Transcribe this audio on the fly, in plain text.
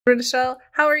Rishell,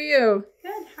 how are you?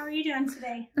 Good. How are you doing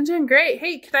today? I'm doing great.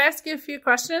 Hey, could I ask you a few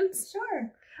questions?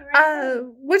 Sure. All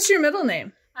right. What's your middle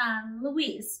name?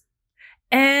 Louise.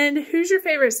 And who's your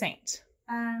favorite saint?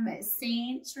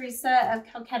 Saint Teresa of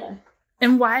Calcutta.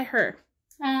 And why her?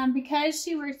 Because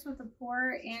she works with the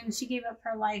poor and she gave up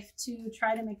her life to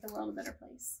try to make the world a better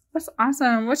place. That's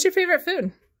awesome. What's your favorite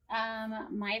food?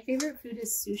 My favorite food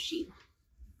is sushi.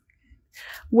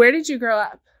 Where did you grow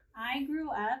up? I grew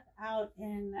up out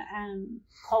in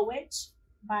Colwich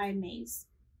by Maze.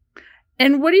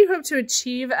 And what do you hope to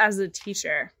achieve as a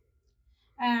teacher?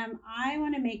 I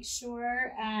want to make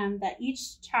sure that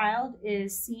each child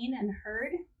is seen and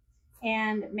heard,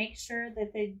 and make sure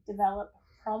that they develop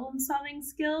problem-solving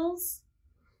skills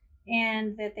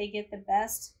and that they get the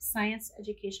best science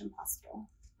education possible.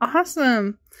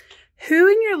 Awesome. Who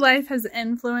in your life has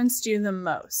influenced you the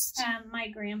most? My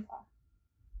grandpa.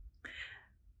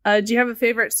 Do you have a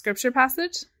favorite scripture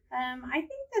passage? I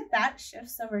think that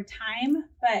shifts over time,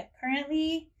 but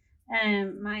currently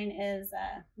mine is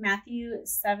Matthew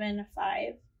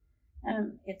 7:5.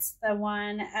 It's the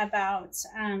one about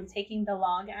taking the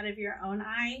log out of your own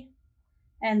eye,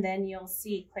 and then you'll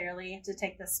see clearly to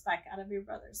take the speck out of your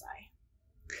brother's eye.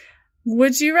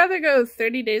 Would you rather go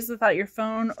 30 days without your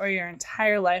phone or your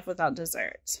entire life without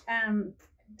dessert?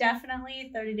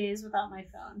 Definitely 30 days without my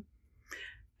phone.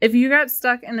 If you got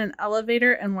stuck in an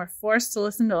elevator and were forced to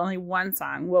listen to only one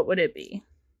song, what would it be?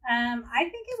 I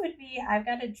think it would be I've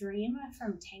Got a Dream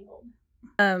from Tangled.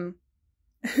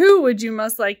 Who would you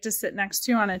most like to sit next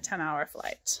to on a 10-hour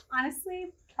flight?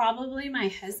 Honestly, probably my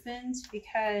husband,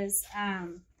 because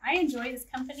I enjoy his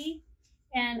company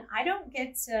and I don't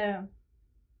get to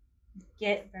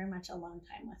get very much alone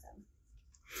time with him.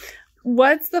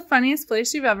 What's the funniest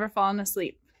place you've ever fallen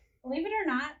asleep? Believe it or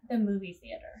not, the movie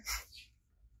theater.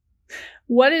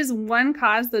 What is one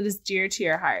cause that is dear to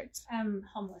your heart?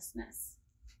 Homelessness.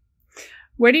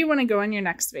 Where do you want to go on your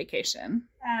next vacation?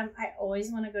 I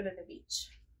always want to go to the beach.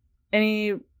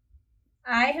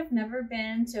 I have never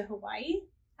been to Hawaii.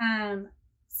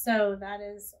 So that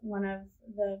is one of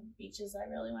the beaches I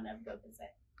really want to go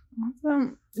visit.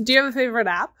 Awesome. Do you have a favorite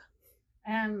app?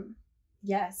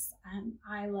 Yes.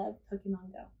 I love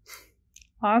Pokemon Go.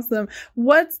 Awesome.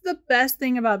 What's the best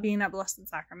thing about being at Blessed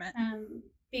Sacrament?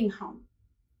 Being home.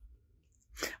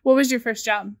 What was your first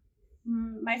job?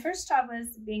 My first job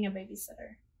was being a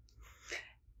babysitter.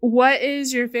 What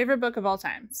is your favorite book of all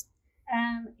times?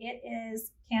 It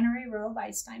is Cannery Row by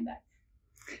Steinbeck.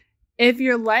 If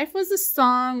your life was a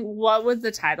song, what would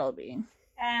the title be?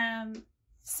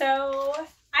 So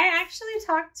I actually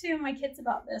talked to my kids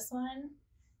about this one,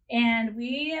 and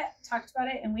we talked about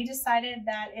it, and we decided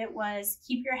that it was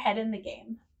Keep Your Head in the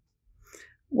Game.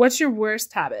 What's your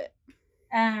worst habit?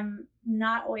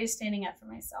 Not always standing up for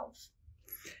myself.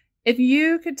 If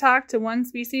you could talk to one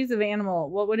species of animal,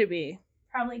 what would it be?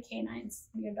 Probably canines,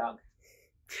 like a dog.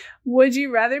 Would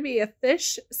you rather be a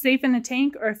fish safe in a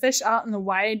tank or a fish out in the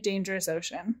wide, dangerous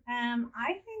ocean?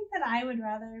 I think that I would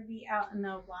rather be out in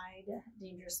the wide,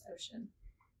 dangerous ocean.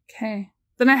 Okay.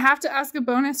 Then I have to ask a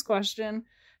bonus question.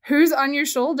 Who's on your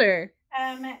shoulder?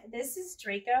 This is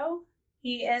Draco.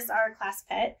 He is our class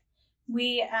pet.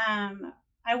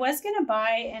 I was going to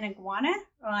buy an iguana.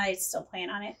 Well, I still plan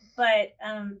on it, but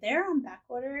they're on back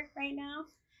order right now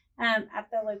at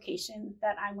the location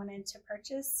that I wanted to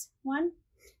purchase one.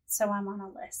 So I'm on a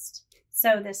list.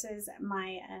 So this is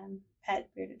my pet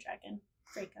bearded dragon,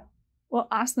 Draco. Well,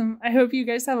 awesome. I hope you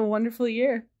guys have a wonderful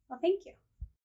year. Well, thank you.